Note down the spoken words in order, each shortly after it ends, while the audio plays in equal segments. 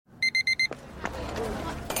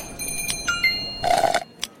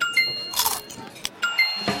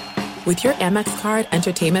With your Amex card,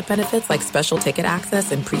 entertainment benefits like special ticket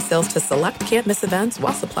access and pre-sales to select can't-miss events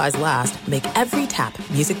while supplies last make every tap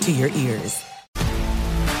music to your ears.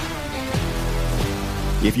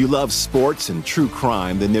 If you love sports and true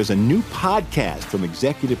crime, then there's a new podcast from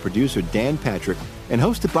executive producer Dan Patrick and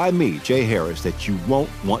hosted by me, Jay Harris, that you won't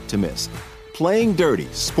want to miss. Playing Dirty: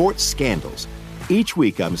 Sports Scandals. Each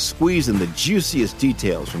week, I'm squeezing the juiciest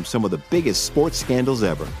details from some of the biggest sports scandals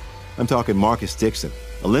ever. I'm talking Marcus Dixon,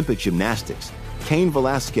 Olympic gymnastics, Cain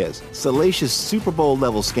Velasquez, salacious Super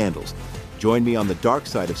Bowl-level scandals. Join me on the dark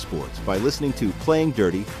side of sports by listening to Playing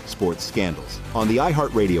Dirty: Sports Scandals on the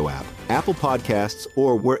iHeartRadio app, Apple Podcasts,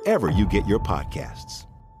 or wherever you get your podcasts.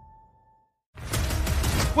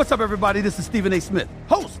 What's up, everybody? This is Stephen A. Smith,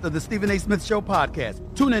 host of the Stephen A. Smith Show podcast.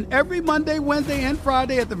 Tune in every Monday, Wednesday, and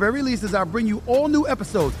Friday at the very least as I bring you all new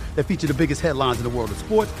episodes that feature the biggest headlines in the world of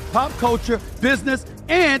sports, pop culture, business,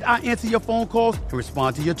 and I answer your phone calls and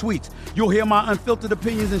respond to your tweets. You'll hear my unfiltered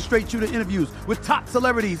opinions and straight-shooter interviews with top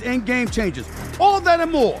celebrities and game changers. All that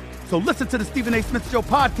and more. So listen to the Stephen A. Smith Show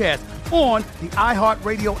podcast on the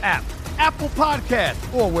iHeartRadio app, Apple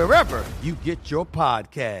Podcasts, or wherever you get your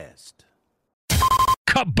podcast.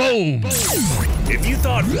 Kaboom! If you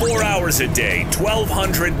thought 4 hours a day,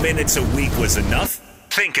 1,200 minutes a week was enough,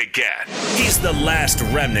 think again. He's the last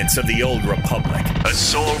remnants of the old republic, a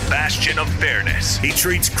sole bastion of fairness. He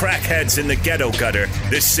treats crackheads in the ghetto gutter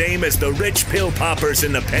the same as the rich pill poppers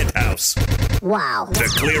in the penthouse. Wow.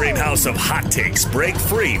 The clearinghouse of hot takes break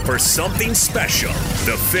free for something special.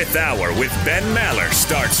 The Fifth Hour with Ben Maller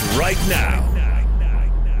starts right now.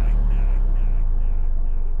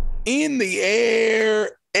 In the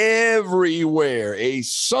air, everywhere. A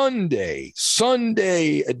Sunday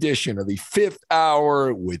edition of the Fifth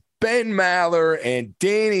Hour with Ben Maller and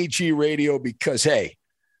Danny G Radio because, hey,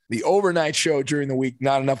 the overnight show during the week,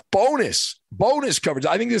 not enough bonus coverage.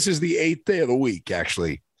 I think this is the 8th day of the week,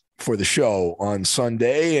 actually, for the show on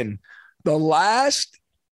Sunday. And the last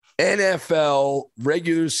NFL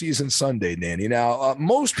regular season Sunday, Danny. Now,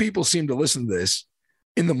 most people seem to listen to this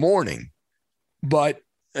in the morning, but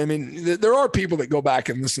I mean, there are people that go back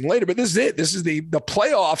and listen later, but this is it. This is the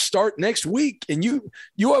playoffs start next week, and you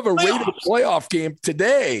have a Raider playoff game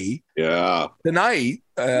today. Yeah, tonight,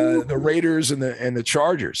 the Raiders and the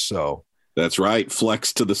Chargers. So that's right.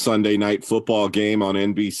 Flex to the Sunday night football game on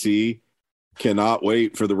NBC. Cannot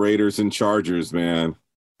wait for the Raiders and Chargers, man.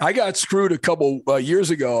 I got screwed a couple years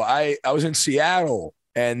ago. I was in Seattle,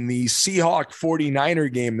 and the Seahawks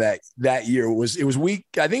 49er game that year was week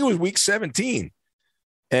 17.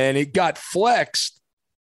 And it got flexed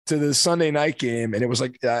to the Sunday night game, and it was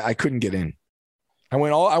like I couldn't get in. I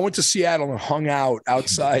went to Seattle and hung out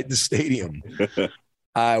outside the stadium.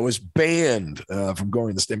 I was banned from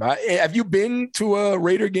going to the stadium. Have you been to a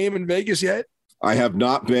Raider game in Vegas yet? I have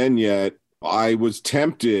not been yet. I was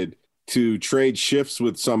tempted to trade shifts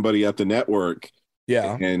with somebody at the network,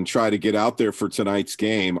 and try to get out there for tonight's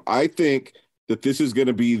game. I think that this is going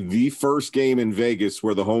to be the first game in Vegas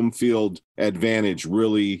where the home field advantage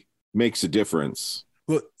really makes a difference.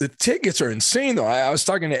 Well, the tickets are insane, though. I was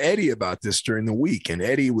talking to Eddie about this during the week, and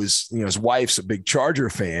Eddie was, his wife's a big Charger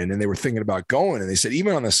fan, and they were thinking about going. And they said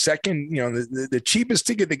even on the second, the cheapest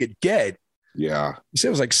ticket they could get, he said it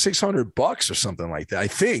was like $600 or something like that. I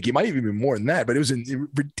think it might even be more than that, but it was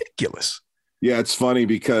ridiculous. Yeah, it's funny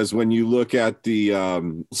because when you look at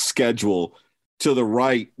the schedule to the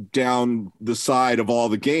right down the side of all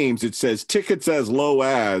the games, it says tickets as low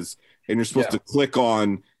as, and you're supposed to click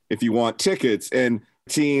on if you want tickets. And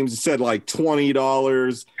teams said like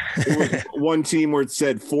 $20. There was one team where it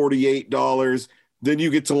said $48. Then you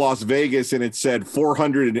get to Las Vegas and it said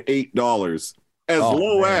 $408.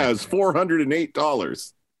 Low as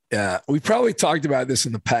 $408. Yeah, we probably talked about this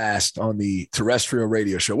in the past on the terrestrial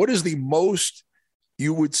radio show. What is the most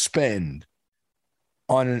you would spend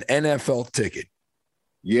on an NFL ticket?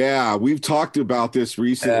 Yeah, we've talked about this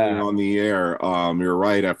recently on the air. You're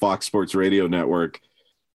right, at Fox Sports Radio Network.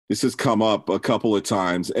 This has come up a couple of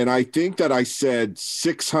times. And I think that I said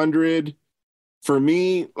 $600 for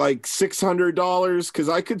me, like $600, because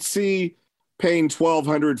I could see paying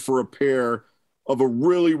 $1,200 for a pair of a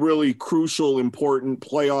really, really crucial, important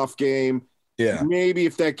playoff game. Yeah. Maybe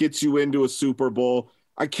if that gets you into a Super Bowl.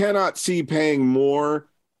 I cannot see paying more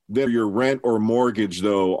than your rent or mortgage,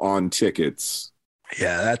 though, on tickets.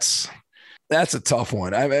 Yeah, that's a tough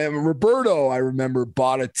one. Roberto, I remember,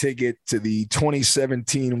 bought a ticket to the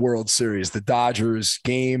 2017 World Series, the Dodgers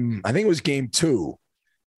game. I think it was game 2.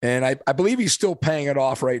 And I believe he's still paying it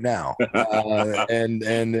off right now. And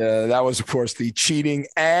that was, of course, the cheating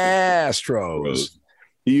Astros.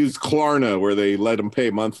 He used Klarna, where they let him pay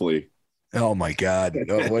monthly. Oh, my God.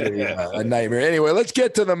 Oh, what a nightmare. Anyway, let's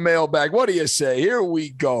get to the mailbag. What do you say? Here we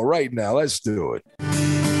go right now. Let's do it.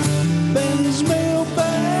 Ben's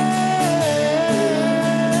mailbag.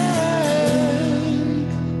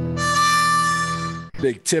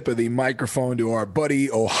 Big tip of the microphone to our buddy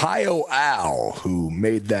Ohio Al, who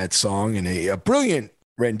made that song in a brilliant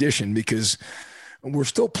rendition, because we're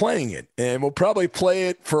still playing it, and we'll probably play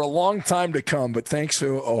it for a long time to come, but thanks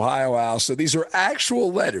to Ohio Al. So these are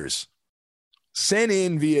actual letters sent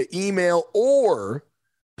in via email or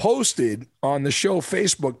posted on the show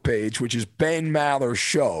Facebook page, which is Ben Maller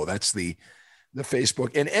Show. That's the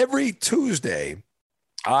Facebook. And every Tuesday,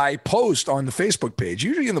 I post on the Facebook page,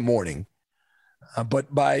 usually in the morning,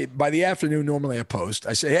 but by the afternoon, normally I post.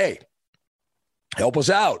 I say, hey, help us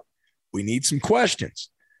out. We need some questions.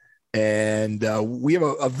 And we have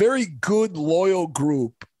a very good, loyal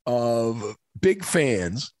group of big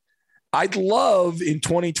fans. I'd love in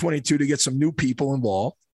 2022 to get some new people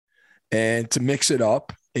involved and to mix it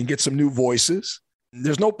up and get some new voices.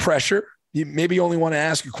 There's no pressure. You maybe only want to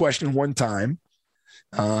ask a question one time,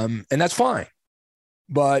 and that's fine.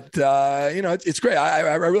 But, it's great.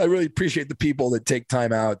 I really appreciate the people that take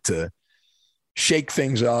time out to shake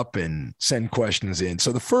things up and send questions in.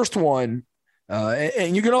 So the first one,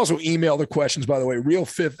 and you can also email the questions, by the way,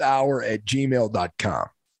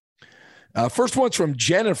 realfifthhour@gmail.com. First one's from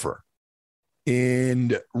Jennifer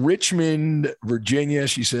in Richmond, Virginia.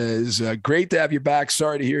 She says, great to have you back.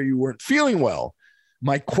 Sorry to hear you weren't feeling well.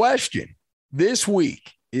 My question this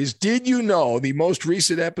week is, did you know the most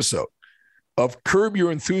recent episode of Curb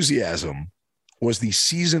Your Enthusiasm was the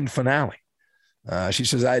season finale? She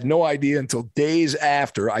says, I had no idea until days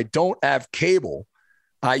after. I don't have cable.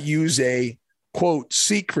 I use a, quote,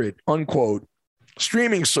 secret, unquote,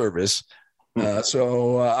 streaming service.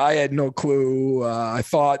 So I had no clue. I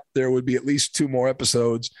thought there would be at least 2 more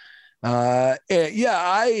episodes. I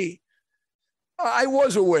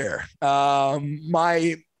was aware.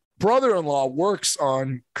 My brother-in-law works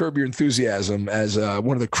on Curb Your Enthusiasm as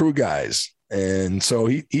one of the crew guys. And so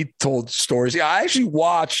he told stories. Yeah, I actually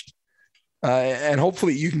watched, and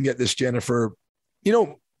hopefully you can get this, Jennifer. You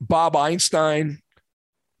know, Bob Einstein,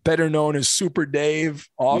 better known as Super Dave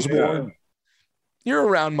Osborne. Yeah. You're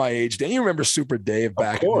around my age, Dan. You remember Super Dave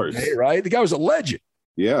back in the day, right? The guy was a legend.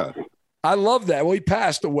 Yeah. I love that. Well, he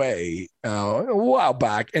passed away a while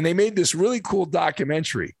back, and they made this really cool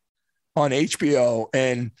documentary on HBO.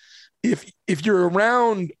 And if you're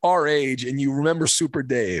around our age and you remember Super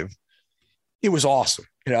Dave, it was awesome.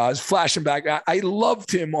 You know, I was flashing back. I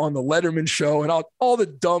loved him on the Letterman show and all the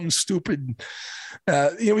dumb, stupid.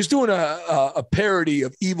 He was doing a parody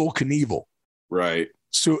of Evel Knievel, right?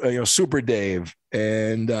 So, Super Dave,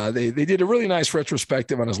 and they did a really nice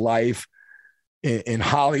retrospective on his life in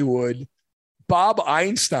Hollywood. Bob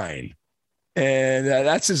Einstein, and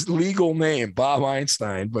that's his legal name, Bob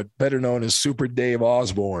Einstein, but better known as Super Dave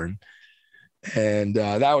Osborne. And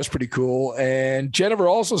that was pretty cool. And Jennifer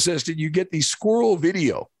also says, did you get the squirrel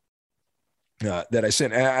video that I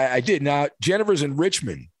sent? And I did. Now, Jennifer's in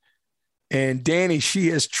Richmond, and Danny, she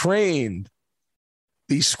has trained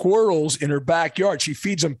these squirrels in her backyard. She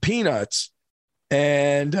feeds them peanuts,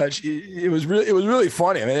 and it was really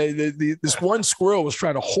funny. I mean, this one squirrel was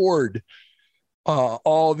trying to hoard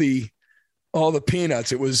all the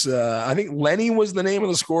peanuts. It was, I think Lenny was the name of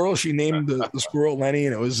the squirrel. She named the squirrel Lenny,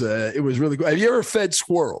 and it was really good. Have you ever fed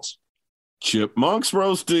squirrels? Chipmunks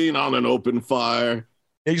roasting on an open fire.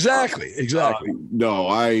 Exactly.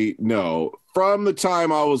 No. From the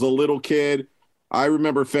time I was a little kid, I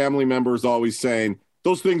remember family members always saying,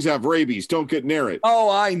 those things have rabies. Don't get near it. Oh,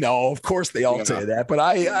 I know. Of course they all say that. But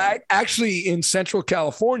I actually, in Central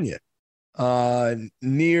California,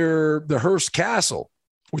 near the Hearst Castle,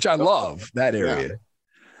 which I love that area.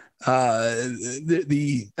 Yeah.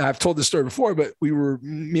 I've told this story before, but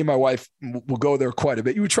me and my wife will go there quite a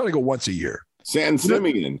bit. You would try to go once a year. San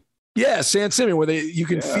Simeon. Yeah, San Simeon, where you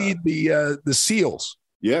can feed the seals.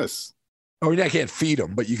 Yes. Or I can't feed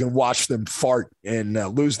them, but you can watch them fart and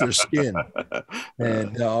lose their skin.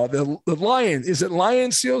 And the lion, is it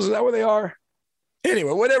lion seals? Is that where they are?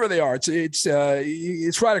 Anyway, whatever they are, it's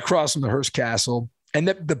right across from the Hearst Castle. And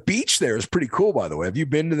the beach there is pretty cool, by the way. Have you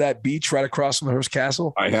been to that beach right across from the Hearst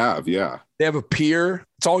Castle? I have, yeah. They have a pier.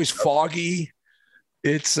 It's always foggy.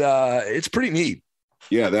 It's pretty neat.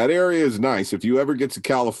 Yeah, that area is nice. If you ever get to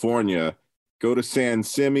California, go to San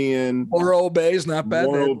Simeon. Morro Bay is not bad.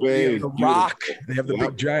 Morro Bay, they have the rock. They have the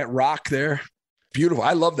big giant rock there. Beautiful.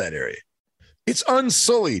 I love that area. It's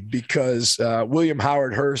unsullied because William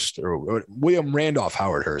Howard Hearst, or William Randolph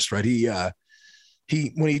Howard Hearst, right? He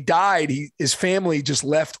when he died, his family just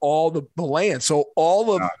left all the land. So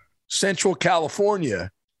all of Central California.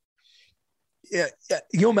 Yeah.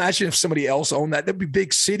 You imagine if somebody else owned that? There'd be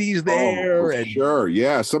big cities there. Sure.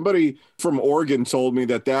 Yeah. Somebody from Oregon told me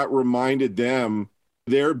that reminded them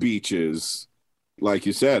their beaches. Like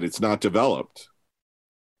you said, it's not developed.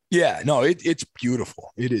 Yeah. No, it's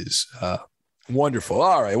beautiful. It is wonderful.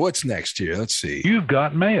 All right. What's next here? Let's see. You've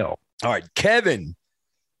got mail. All right. Kevin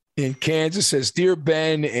in Kansas says, Dear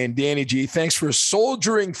Ben and Danny G, thanks for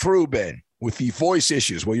soldiering through, Ben, with the voice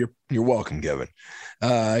issues. Well, you're welcome, Kevin.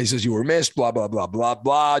 He says you were missed, blah, blah, blah, blah,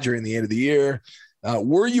 blah, during the end of the year.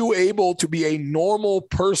 Were you able to be a normal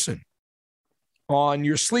person on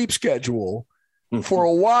your sleep schedule for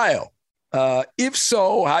a while? If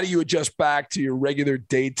so, how do you adjust back to your regular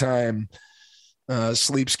daytime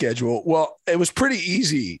sleep schedule? Well, it was pretty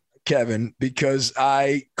easy, Kevin, because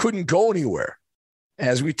I couldn't go anywhere.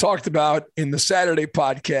 As we talked about in the Saturday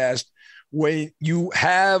podcast, when you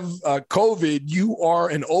have COVID, you are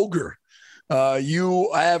an ogre. You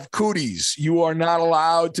have cooties. You are not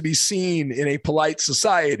allowed to be seen in a polite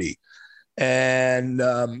society. And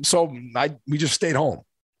so we just stayed home,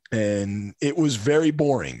 and it was very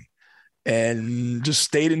boring, and just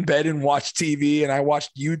stayed in bed and watched TV. And I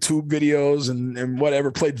watched YouTube videos and whatever,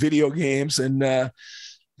 played video games, and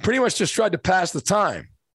pretty much just tried to pass the time.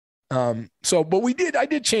 But I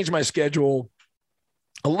did change my schedule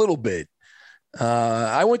a little bit.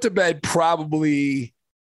 I went to bed probably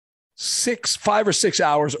 5 or 6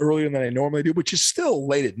 hours earlier than I normally do, which is still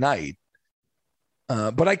late at night.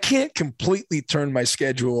 But I can't completely turn my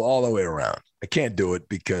schedule all the way around. I can't do it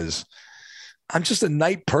because I'm just a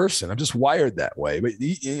night person. I'm just wired that way. But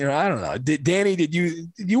I don't know. Danny,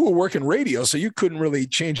 you were working radio, so you couldn't really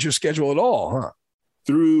change your schedule at all, huh?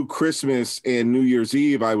 Through Christmas and New Year's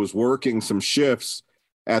Eve, I was working some shifts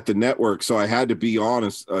at the network, so I had to be on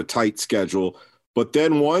a tight schedule. But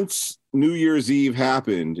then once New Year's Eve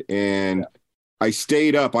happened and I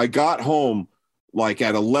stayed up, I got home like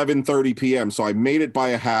at 11:30 p.m., so I made it by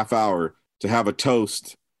a half hour to have a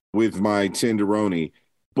toast with my Tinderoni.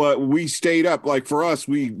 But we stayed up. Like, for us,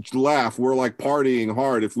 we laugh. We're like partying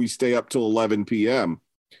hard if we stay up till 11 p.m.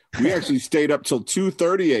 We actually stayed up till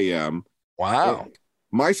 2:30 a.m. Wow.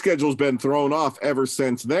 My schedule's been thrown off ever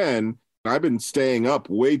since then. I've been staying up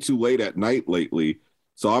way too late at night lately,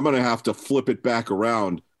 so I'm going to have to flip it back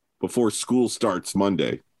around before school starts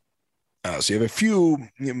Monday. So you have a few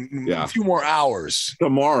more hours.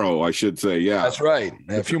 Tomorrow, I should say, yeah. That's right.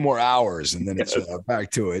 A few more hours, and then it's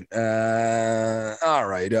back to it. All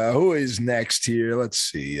right. Who is next here? Let's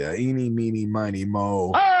see. Eeny, meeny, miny, mo.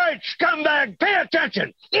 All right, scumbag, pay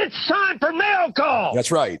attention. It's time for mail call.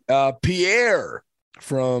 That's right. Pierre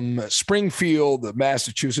from Springfield,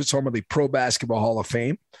 Massachusetts, home of the Pro Basketball Hall of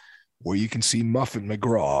Fame, where you can see Muffin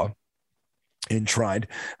McGraw enshrined.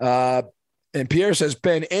 And Pierre says,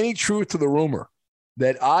 Ben, any truth to the rumor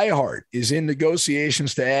that iHeart is in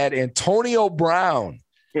negotiations to add Antonio Brown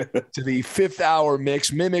to the fifth hour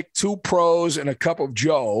mix, mimic two pros and a cup of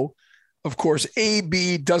Joe? Of course,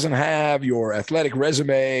 AB doesn't have your athletic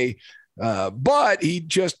resume, but he'd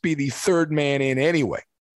just be the third man in anyway.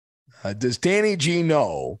 Does Danny G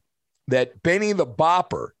know that Benny the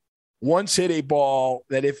Bopper once hit a ball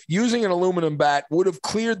that, if using an aluminum bat, would have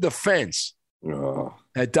cleared the fence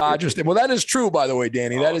at Dodgers? Well, that is true, by the way,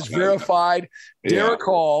 Danny. That is verified. Yeah. Derek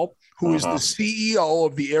Hall, who is the CEO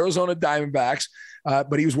of the Arizona Diamondbacks,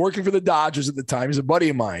 but he was working for the Dodgers at the time. He's a buddy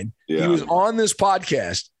of mine. Yeah. He was on this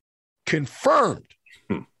podcast, confirmed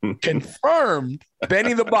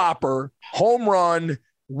Benny the Bopper home run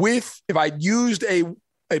with, if I used a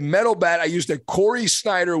metal bat, I used a Corey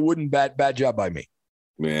Snyder wooden bat. Bad job by me.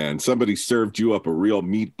 Man, somebody served you up a real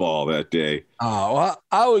meatball that day. Oh, well,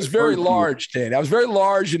 I was very large, Dan. I was very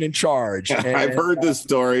large and in charge. And, I've heard this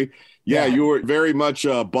story. Yeah, you were very much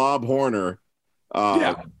Bob Horner.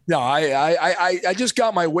 No, I just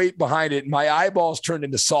got my weight behind it, and my eyeballs turned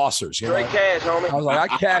into saucers. Straight cash, homie. I was like,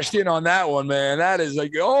 I cashed in on that one, man. That is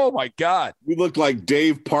like, oh my God. You looked like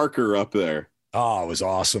Dave Parker up there. Oh, it was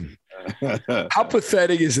awesome. How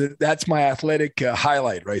pathetic is it? That's my athletic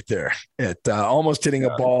highlight right there. At almost hitting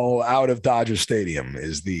a ball out of Dodger Stadium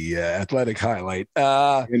is the athletic highlight.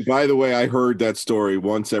 And by the way, I heard that story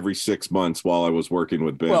once every 6 months while I was working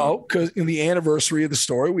with Ben. Well, because in the anniversary of the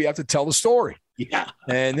story, we have to tell the story. Yeah.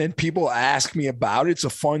 And then people ask me about it. It's a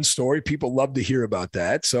fun story. People love to hear about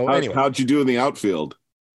that. So anyway. How'd you do in the outfield?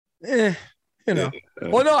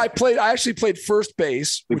 Well, no, I actually played first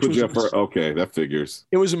base. Okay, that figures.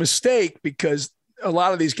 It was a mistake because a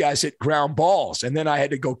lot of these guys hit ground balls, and then I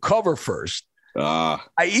had to go cover first. I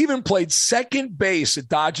even played second base at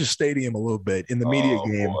Dodger Stadium a little bit in the media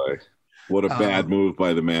game. Boy. What a bad move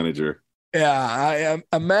by the manager. Yeah,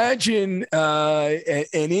 I imagine an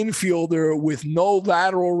infielder with no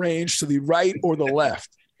lateral range to the right or the left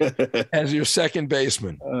as your second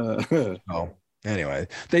baseman. Oh, anyway,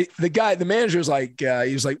 the manager's like,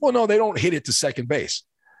 he was like, well, no, they don't hit it to second base.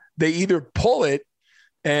 They either pull it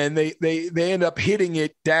and they end up hitting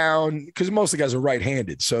it down because most of the guys are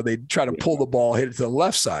right-handed. So they try to pull the ball, hit it to the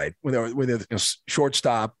left side when they're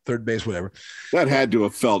shortstop, third base, whatever. That had to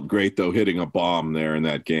have felt great, though, hitting a bomb there in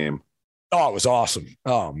that game. Oh, it was awesome.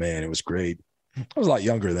 Oh, man, it was great. I was a lot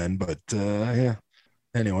younger then, but yeah.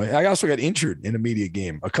 Anyway, I also got injured in a media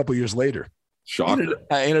game a couple years later. Shocker.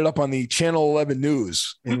 I ended up on the Channel 11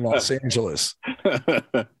 News in Los Angeles.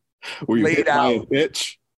 Were you hit by a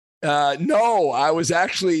pitch? No, I was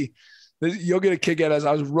actually – you'll get a kick out of this.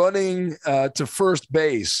 I was running to first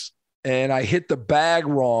base, and I hit the bag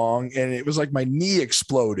wrong, and it was like my knee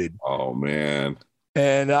exploded. Oh, man.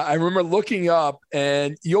 And I remember looking up,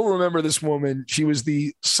 and you'll remember this woman. She was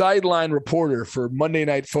the sideline reporter for Monday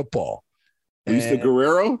Night Football. Lisa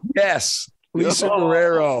Guerrero? Yes. Lisa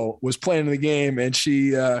Guerrero was playing in the game, and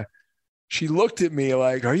she looked at me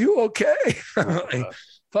like, "Are you okay?" I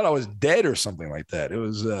thought I was dead or something like that. It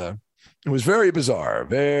was very bizarre,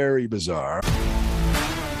 very bizarre.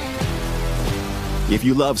 If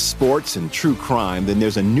you love sports and true crime, then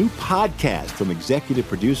there's a new podcast from executive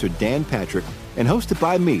producer Dan Patrick and hosted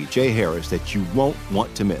by me, Jay Harris, that you won't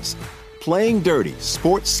want to miss. Playing Dirty: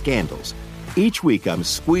 Sports Scandals. Each week, I'm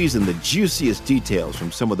squeezing the juiciest details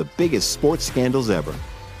from some of the biggest sports scandals ever.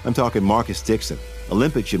 I'm talking Marcus Dixon,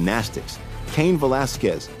 Olympic gymnastics, Cain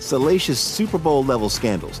Velasquez, salacious Super Bowl-level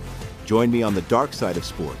scandals. Join me on the dark side of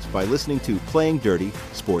sports by listening to Playing Dirty: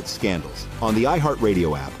 Sports Scandals on the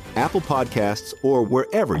iHeartRadio app, Apple Podcasts, or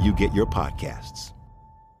wherever you get your podcasts.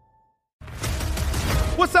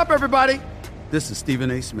 What's up, everybody? This is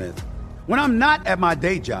Stephen A. Smith. When I'm not at my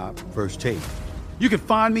day job, First Take, you can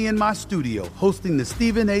find me in my studio hosting the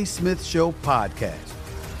Stephen A. Smith Show podcast.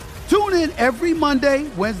 Tune in every Monday,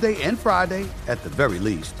 Wednesday, and Friday, at the very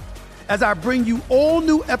least, as I bring you all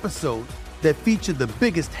new episodes that feature the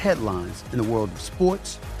biggest headlines in the world of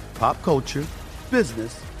sports, pop culture,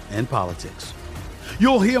 business, and politics.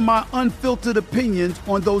 You'll hear my unfiltered opinions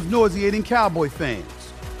on those nauseating Cowboy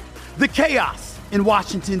fans, the chaos in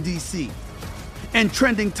Washington, D.C., and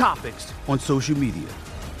trending topics on social media,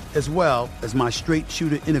 as well as my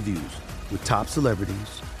straight-shooter interviews with top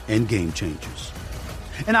celebrities and game changers.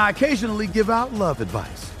 And I occasionally give out love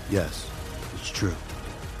advice. Yes, it's true.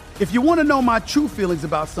 If you want to know my true feelings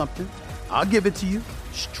about something, I'll give it to you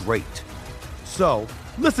straight. So,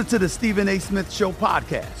 listen to the Stephen A. Smith Show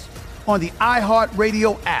podcast on the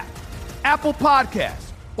iHeartRadio app, Apple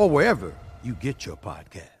Podcasts, or wherever you get your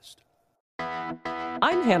podcast.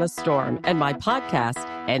 I'm Hannah Storm, and my podcast,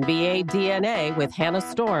 NBA DNA with Hannah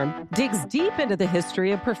Storm, digs deep into the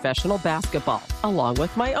history of professional basketball, along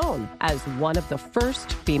with my own, as one of the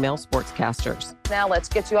first female sportscasters. Now let's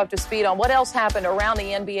get you up to speed on what else happened around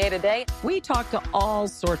the NBA today. We talk to all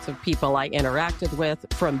sorts of people I interacted with,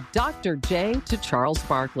 from Dr. J to Charles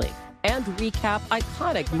Barkley, and recap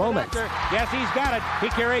iconic moments. Yes, he's got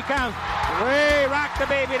it. Here he comes. Way rock the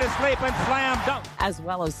baby to sleep and slam dunk. As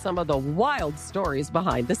well as some of the wild stories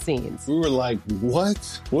behind the scenes. We were like,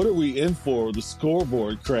 what? What are we in for? The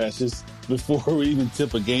scoreboard crashes before we even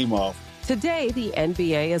tip a game off. Today, the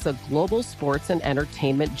NBA is a global sports and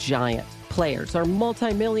entertainment giant. Players are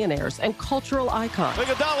multimillionaires and cultural icons.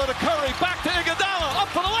 Iguodala to Curry, back to Iguodala, up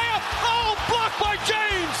for the layup. Oh, blocked by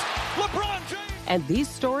James. LeBron James. And these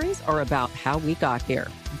stories are about how we got here,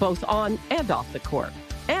 both on and off the court.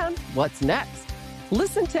 And what's next?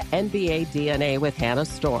 Listen to NBA DNA with Hannah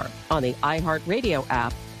Storm on the iHeartRadio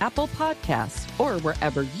app, Apple Podcasts, or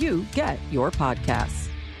wherever you get your podcasts.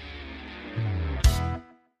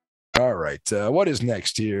 All right. What is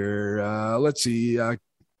next here? Let's see.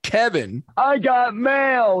 Kevin. I got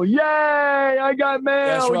mail. Yay. I got mail.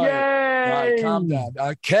 That's right. Yay. All right, calm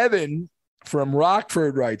down. Kevin from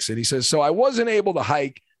Rockford writes it. He says, so I wasn't able to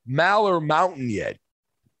hike Malheur Mountain yet.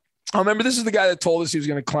 I remember this is the guy that told us he was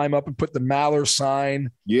going to climb up and put the Malheur sign.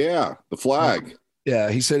 Yeah, the flag. Yeah,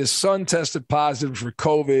 he said his son tested positive for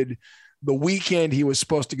COVID the weekend he was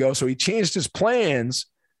supposed to go. So he changed his plans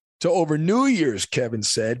to over New Year's, Kevin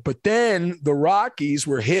said. But then the Rockies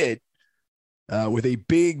were hit with a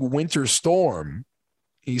big winter storm.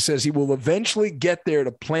 He says he will eventually get there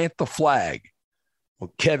to plant the flag.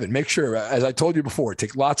 Well, Kevin, make sure, as I told you before,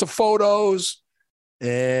 take lots of photos,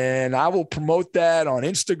 and I will promote that on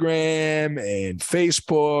Instagram and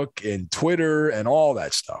Facebook and Twitter and all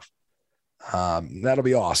that stuff. That'll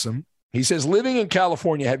be awesome. He says, living in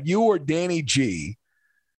California, have you or Danny G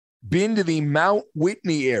been to the Mount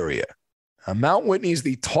Whitney area? Mount Whitney is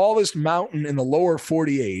the tallest mountain in the lower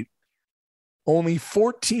 48, only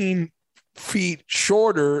 14 feet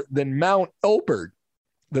shorter than Mount Elbert,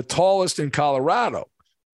 the tallest in Colorado,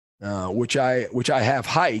 which I have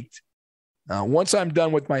hiked. Once I'm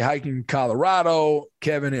done with my hiking in Colorado,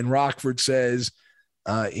 Kevin in Rockford says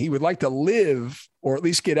he would like to live or at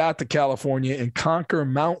least get out to California and conquer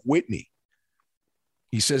Mount Whitney.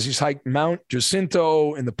 He says he's hiked Mount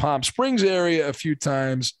Jacinto in the Palm Springs area a few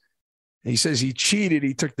times. He says he cheated.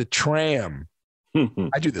 He took the tram.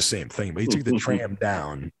 I do the same thing, but he took the tram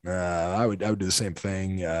down. I would do the same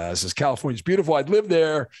thing. Says California's beautiful. I'd live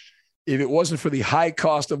there if it wasn't for the high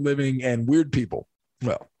cost of living and weird people.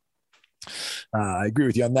 Well, I agree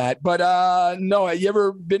with you on that. But no, you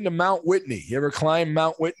ever been to Mount Whitney? You ever climbed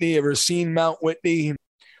Mount Whitney? Ever seen Mount Whitney?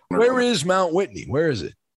 Where is Mount Whitney? Where is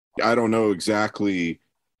it? I don't know exactly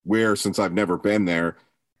where since I've never been there,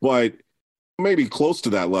 but maybe close to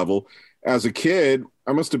that level. As a kid,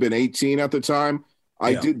 I must have been 18 at the time.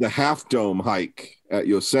 I did the Half Dome hike at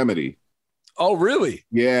Yosemite. Oh, really?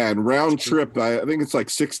 Yeah, and round trip, I think it's like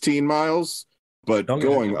 16 miles, but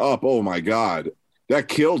going up, oh my God, that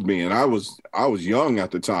killed me. And I was young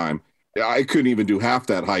at the time. I couldn't even do half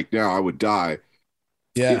that hike now. I would die.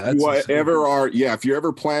 Yeah. If you're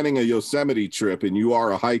ever planning a Yosemite trip and you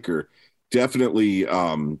are a hiker, definitely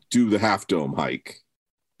do the Half Dome hike.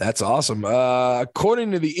 That's awesome.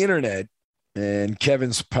 According to the internet, and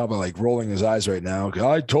Kevin's probably like rolling his eyes right now.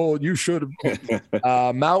 I told you should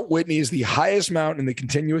have. Mount Whitney is the highest mountain in the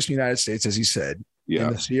continuous United States, as he said,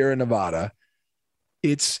 in the Sierra Nevada.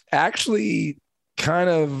 It's actually kind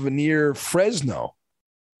of near Fresno.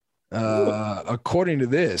 According to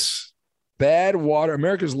this, Badwater,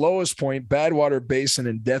 America's lowest point, Badwater Basin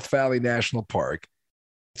in Death Valley National Park.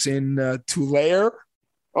 It's in Tulare.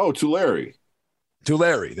 Oh, Tulare.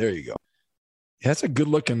 Tulare. There you go. That's a good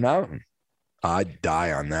looking mountain. I'd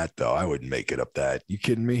die on that, though. I wouldn't make it up that. You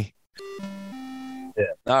kidding me?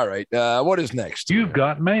 Yeah. All right. What is next? You've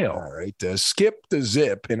got mail. All right. Skip the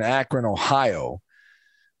Zip in Akron, Ohio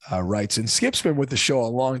writes, and Skip's been with the show a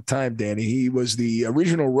long time, Danny. He was the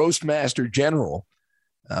original roast master general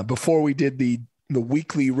before we did the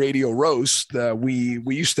weekly radio roast. We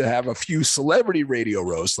used to have a few celebrity radio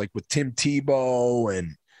roasts, like with Tim Tebow,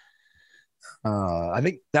 and I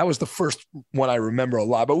think that was the first one I remember a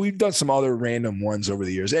lot, but we've done some other random ones over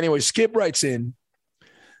the years. Anyway, Skip writes in,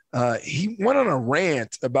 he went on a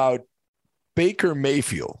rant about Baker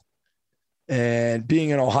Mayfield and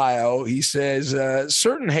being in Ohio. He says,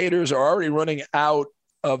 certain haters are already running out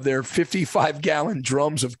of their 55-gallon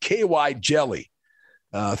drums of KY jelly,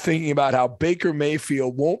 thinking about how Baker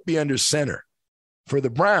Mayfield won't be under center for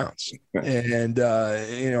the Browns and,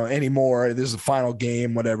 anymore. This is the final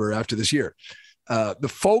game, whatever, after this year. The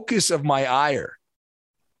focus of my ire,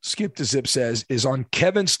 Skip the Zip says, is on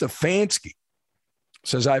Kevin Stefanski.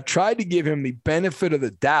 Says, I've tried to give him the benefit of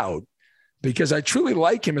the doubt because I truly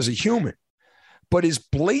like him as a human, but his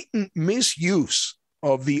blatant misuse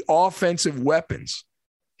of the offensive weapons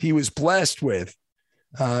he was blessed with,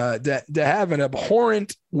 to have an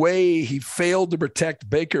abhorrent way he failed to protect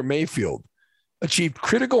Baker Mayfield, achieved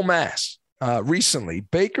critical mass recently.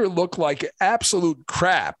 Baker looked like absolute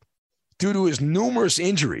crap due to his numerous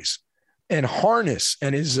injuries and harness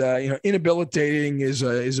and his inhabilitating his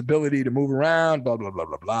ability to move around, blah, blah, blah,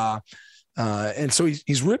 blah, blah. And so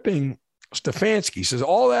he's ripping Stefanski. He says,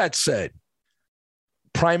 all that said,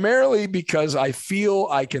 primarily because I feel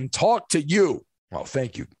I can talk to you. Well,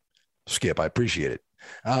 thank you, Skip. I appreciate it.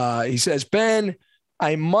 He says, Ben,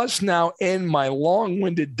 I must now end my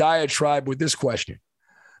long-winded diatribe with this question.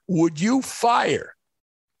 Would you fire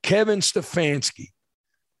Kevin Stefanski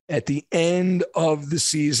at the end of the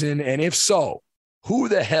season? And if so, who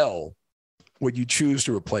the hell would you choose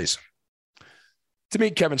to replace him? To me,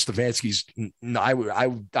 Kevin Stefanski's,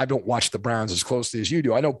 I don't watch the Browns as closely as you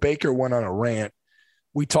do. I know Baker went on a rant.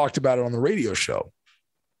 We talked about it on the radio show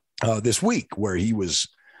this week where he was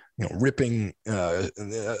ripping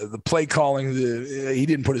the play calling. He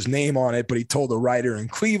didn't put his name on it, but he told the writer in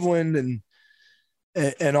Cleveland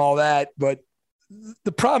and all that. But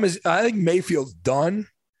the problem is, I think Mayfield's done.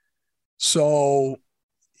 So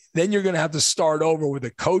then you're going to have to start over with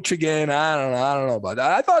a coach again. I don't know about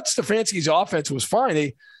that. I thought Stefanski's offense was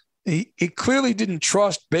fine. He clearly didn't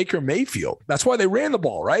trust Baker Mayfield. That's why they ran the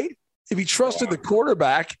ball, right? If he trusted the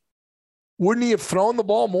quarterback, wouldn't he have thrown the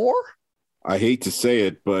ball more? I hate to say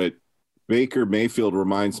it, but Baker Mayfield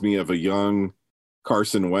reminds me of a young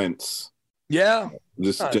Carson Wentz. Yeah.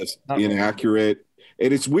 Just inaccurate.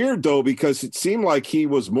 And it's weird, though, because it seemed like he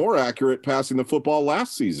was more accurate passing the football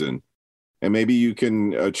last season. And maybe you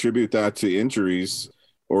can attribute that to injuries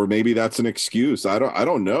or maybe that's an excuse. I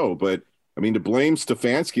don't know. But I mean, to blame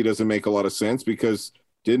Stefanski doesn't make a lot of sense because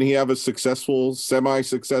didn't he have a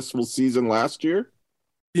semi-successful season last year?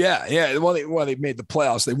 Yeah. Well, they made the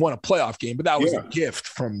playoffs. They won a playoff game, but that was a gift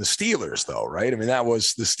from the Steelers, though, right? I mean, that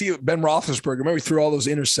was the Ben Roethlisberger. Remember, he threw all those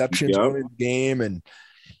interceptions early in the game and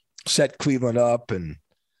set Cleveland up. And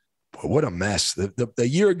boy, what a mess! The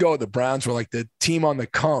year ago, the Browns were like the team on the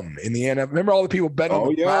come in the NFL. Remember all the people betting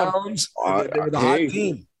on the Browns? They were the hot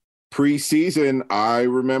team. Preseason, I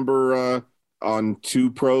remember on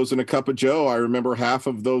Two Pros and a Cup of Joe, I remember half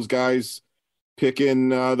of those guys picking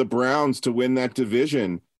the Browns to win that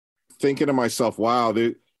division, thinking to myself, wow,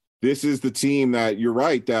 this is the team that you're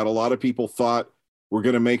right, that a lot of people thought were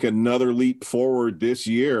going to make another leap forward this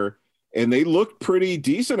year. And they looked pretty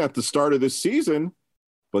decent at the start of this season,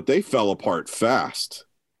 but they fell apart fast.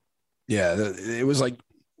 Yeah, it was like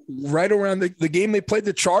right around the game they played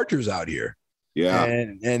the Chargers out here. Yeah.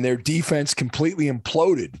 And their defense completely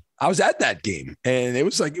imploded. I was at that game, and it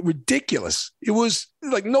was like ridiculous. It was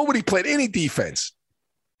like nobody played any defense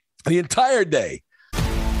the entire day.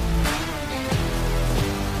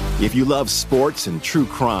 If you love sports and true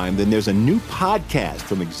crime, then there's a new podcast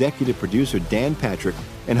from executive producer Dan Patrick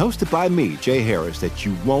and hosted by me, Jay Harris, that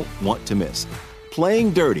you won't want to miss.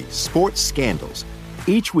 Playing Dirty: Sports Scandals.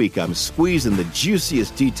 Each week, I'm squeezing the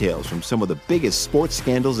juiciest details from some of the biggest sports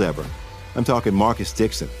scandals ever. I'm talking Marcus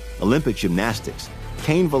Dixon, Olympic gymnastics,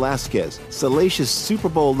 Cain Velasquez, salacious Super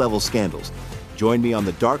Bowl-level scandals. Join me on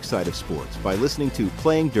the dark side of sports by listening to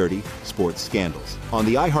Playing Dirty: Sports Scandals on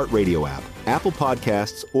the iHeartRadio app, Apple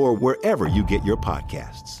Podcasts, or wherever you get your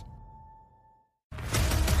podcasts.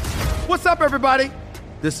 What's up, everybody?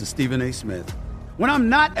 This is Stephen A. Smith. When I'm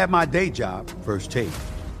not at my day job, First Take,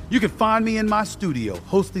 you can find me in my studio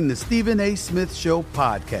hosting the Stephen A. Smith Show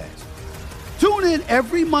podcast. Tune in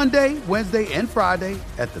every Monday, Wednesday, and Friday,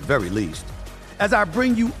 at the very least, as I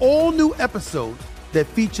bring you all new episodes that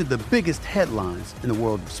feature the biggest headlines in the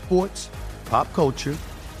world of sports, pop culture,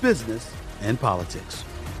 business, and politics.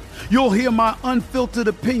 You'll hear my unfiltered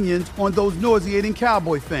opinions on those nauseating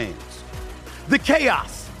Cowboy fans, the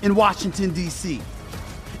chaos in Washington, D.C.,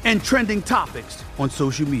 and trending topics on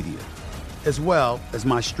social media, as well as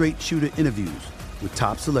my straight shooter interviews with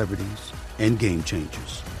top celebrities and game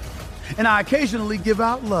changers. And I occasionally give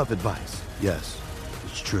out love advice. Yes,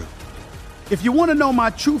 it's true. If you want to know my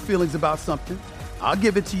true feelings about something, I'll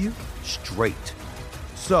give it to you straight.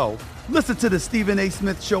 So listen to the Stephen A.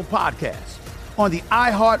 Smith Show podcast on the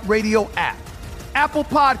iHeartRadio app, Apple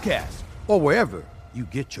Podcasts, or wherever you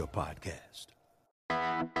get your podcast.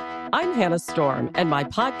 I'm Hannah Storm, and my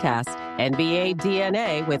podcast, NBA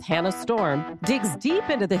DNA with Hannah Storm, digs deep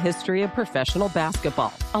into the history of professional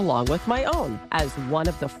basketball, along with my own, as one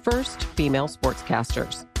of the first female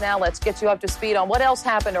sportscasters. Now let's get you up to speed on what else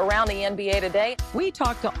happened around the NBA today. We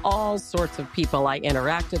talked to all sorts of people I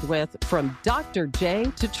interacted with, from Dr. J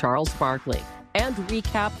to Charles Barkley, and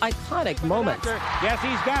recap iconic moments. Yes,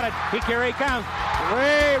 he's got it. Here he comes.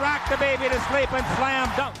 Way rock the baby to sleep and slam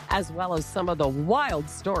dunk. As well as some of the wild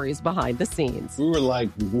stories behind the scenes. We were like,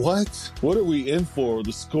 what? What are we in for?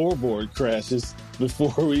 The scoreboard crashes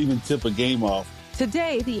before we even tip a game off.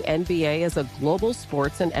 Today, the NBA is a global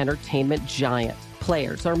sports and entertainment giant.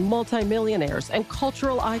 Players are multimillionaires and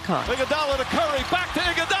cultural icons. Iguodala to Curry, back to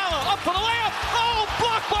Iguodala, up for the layup. Oh,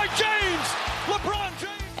 blocked by James. LeBron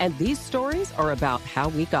James. And these stories are about how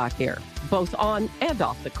we got here, both on and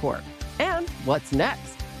off the court. And what's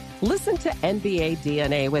next? Listen to NBA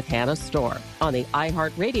DNA with Hannah Storm on the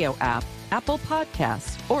iHeartRadio app, Apple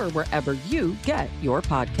Podcasts, or wherever you get your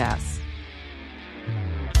podcasts.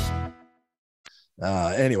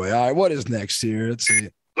 Anyway, all right, what is next here? Let's see.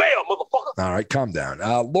 Motherfucker. All right, calm down.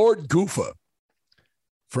 Lord Goofa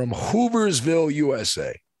from Hooversville,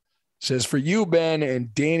 USA says, for you, Ben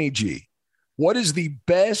and Danny G, what is the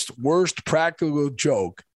best, worst practical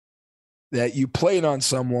joke that you played on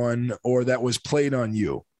someone or that was played on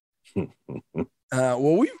you?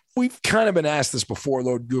 Well, we've kind of been asked this before,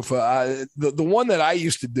 Lord Goofa. The one that I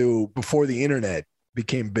used to do before the internet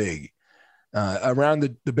became big,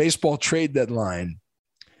 around the baseball trade deadline,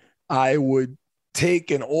 I would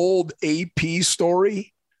take an old AP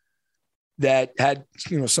story that had,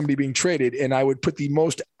 somebody being traded, and I would put the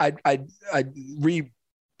most, I'd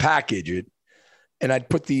repackage it, and I'd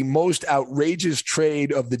put the most outrageous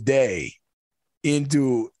trade of the day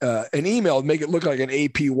into an email and make it look like an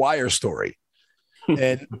AP wire story.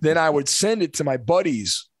 And then I would send it to my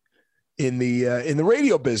buddies in the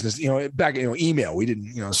radio business, back, email. We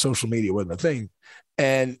didn't, social media wasn't a thing.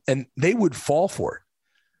 And they would fall for it.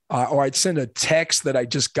 or I'd send a text that I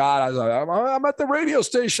just got. I was like, I'm at the radio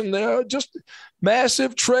station there, just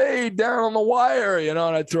massive trade down on the wire, and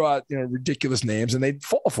I'd throw out, ridiculous names and they'd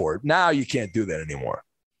fall for it. Now you can't do that anymore.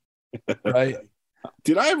 Right.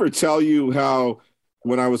 Did I ever tell you how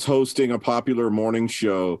when I was hosting a popular morning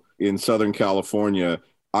show in Southern California,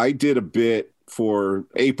 I did a bit for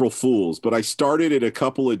April Fools, but I started it a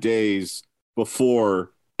couple of days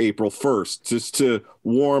before April 1st, just to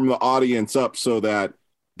warm the audience up so that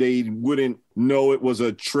they wouldn't know it was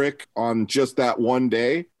a trick on just that one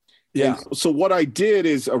day. Yeah. And so what I did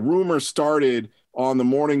is a rumor started on the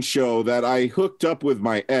morning show that I hooked up with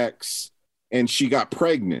my ex and she got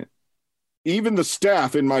pregnant. Even the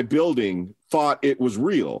staff in my building thought it was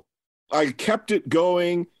real. I kept it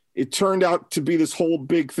going. It turned out to be this whole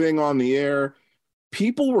big thing on the air.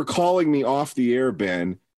 People were calling me off the air,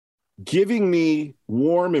 Ben, giving me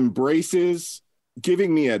warm embraces,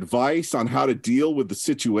 giving me advice on how to deal with the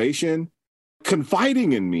situation,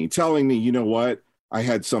 confiding in me, telling me, you know what, I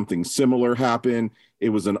had something similar happen. It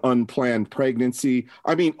was an unplanned pregnancy.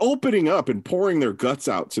 I mean, opening up and pouring their guts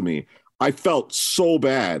out to me. I felt so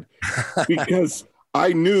bad because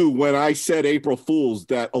I knew when I said April Fools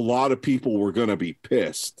that a lot of people were going to be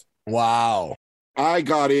pissed. Wow. I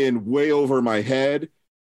got in way over my head.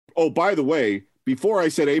 Oh, by the way, before I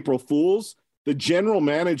said April Fools, the general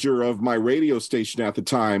manager of my radio station at the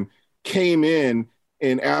time came in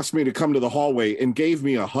and asked me to come to the hallway and gave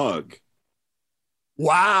me a hug.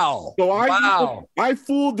 Wow. So I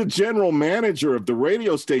fooled the general manager of the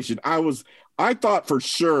radio station. I thought for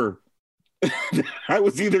sure I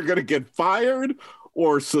was either going to get fired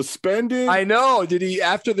or suspended. I know. Did he,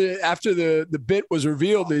 after the bit was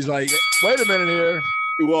revealed, he's like, wait a minute here.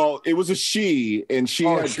 Well, it was a she, and she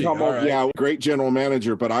had come up. Right. Yeah, great general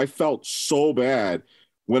manager, but I felt so bad.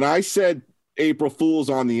 When I said April Fools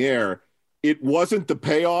on the air, it wasn't the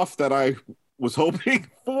payoff that I was hoping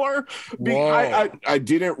for. I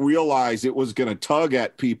didn't realize it was going to tug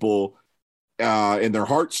at people and their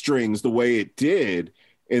heartstrings the way it did,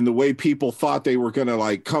 and the way people thought they were going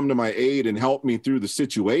to come to my aid and help me through the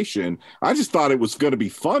situation. I just thought it was going to be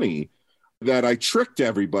funny that I tricked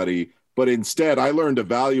everybody. But instead, I learned a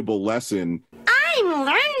valuable lesson. I'm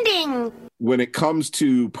learning. When it comes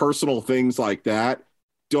to personal things like that,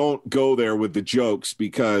 don't go there with the jokes,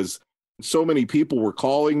 because so many people were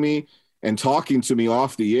calling me and talking to me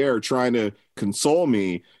off the air, trying to console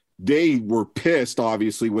me. They were pissed,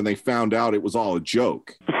 obviously, when they found out it was all a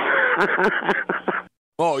joke.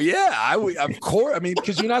 Oh, yeah, of course. I mean,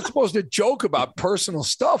 because you're not supposed to joke about personal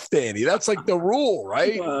stuff, Danny. That's like the rule,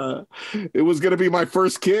 right? It was going to be my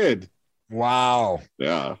first kid. Wow.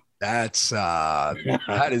 Yeah. That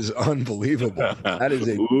is unbelievable. That is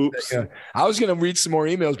Oops. I was going to read some more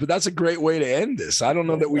emails, but that's a great way to end this. I don't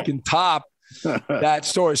know that we can top that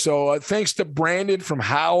story. So thanks to Brandon from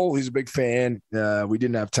Howell. He's a big fan. We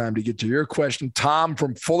didn't have time to get to your question. Tom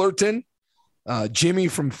from Fullerton, Jimmy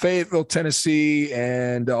from Fayetteville, Tennessee,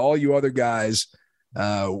 and all you other guys.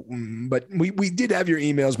 But we did have your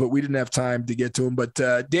emails, but we didn't have time to get to them. But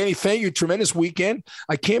Danny, thank you. Tremendous weekend.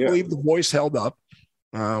 I can't believe the voice held up.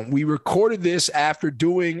 We recorded this after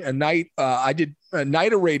doing a night. I did a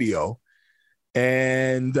night of radio,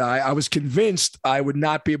 and I was convinced I would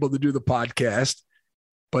not be able to do the podcast.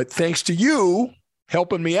 But thanks to you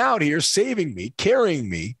helping me out here, saving me, carrying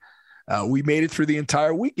me, we made it through the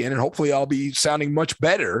entire weekend, and hopefully I'll be sounding much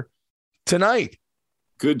better tonight.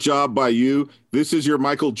 Good job by you. This is your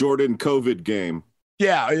Michael Jordan COVID game.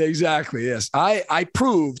 Yeah, exactly. Yes. I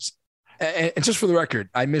proved, and just for the record,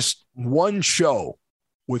 I missed one show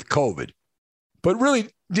with COVID, but really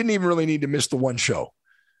didn't even really need to miss the one show.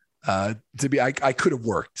 I could have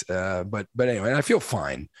worked, but anyway, and I feel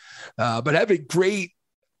fine. But have a great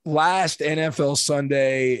last NFL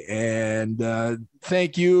Sunday, and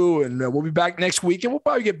thank you. And we'll be back next week, and we'll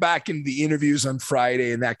probably get back into the interviews on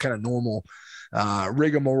Friday and that kind of normal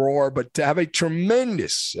rigmarole. But have a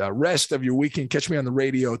tremendous rest of your weekend. Catch me on the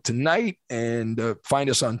radio tonight, and find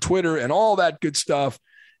us on Twitter and all that good stuff.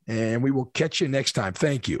 And we will catch you next time.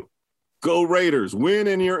 Thank you. Go Raiders. Win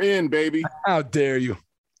and you're in, baby. How dare you?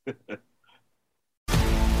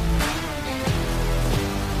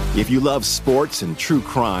 If you love sports and true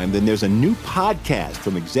crime, then there's a new podcast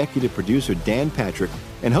from executive producer Dan Patrick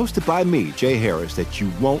and hosted by me, Jay Harris, that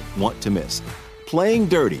you won't want to miss. Playing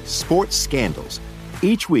Dirty: Sports Scandals.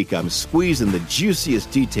 Each week, I'm squeezing the juiciest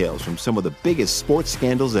details from some of the biggest sports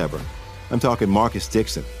scandals ever. I'm talking Marcus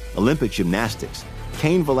Dixon, Olympic gymnastics,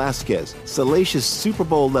 Cain Velasquez, salacious Super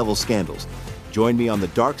Bowl-level scandals. Join me on the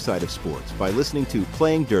dark side of sports by listening to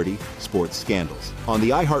Playing Dirty: Sports Scandals on the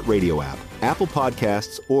iHeartRadio app, Apple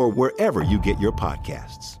Podcasts, or wherever you get your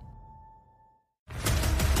podcasts.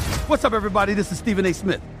 What's up, everybody? This is Stephen A.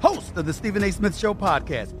 Smith, host of the Stephen A. Smith Show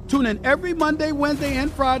podcast. Tune in every Monday, Wednesday, and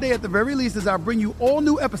Friday at the very least as I bring you all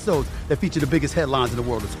new episodes that feature the biggest headlines in the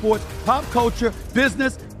world of sports, pop culture,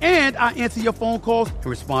 business, and I answer your phone calls and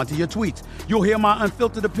respond to your tweets. You'll hear my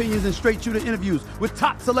unfiltered opinions and straight-shooter interviews with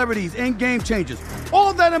top celebrities and game changers.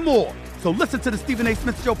 All that and more. So listen to the Stephen A.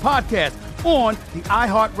 Smith Show podcast on the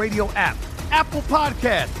iHeartRadio app, Apple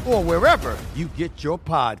Podcasts, or wherever you get your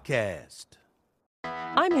podcast.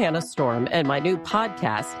 I'm Hannah Storm, and my new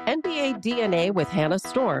podcast, NBA DNA with Hannah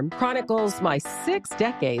Storm, chronicles my 6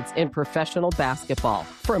 decades in professional basketball.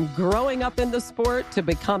 From growing up in the sport to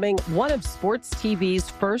becoming one of sports TV's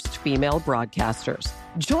first female broadcasters.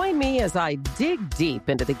 Join me as I dig deep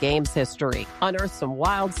into the game's history, unearth some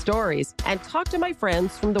wild stories, and talk to my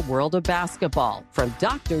friends from the world of basketball, from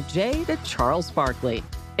Dr. J to Charles Barkley.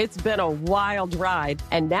 It's been a wild ride,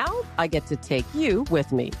 and now I get to take you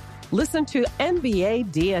with me. Listen to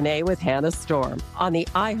NBA DNA with Hannah Storm on the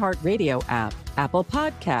iHeartRadio app, Apple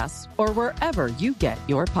Podcasts, or wherever you get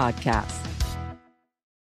your podcasts.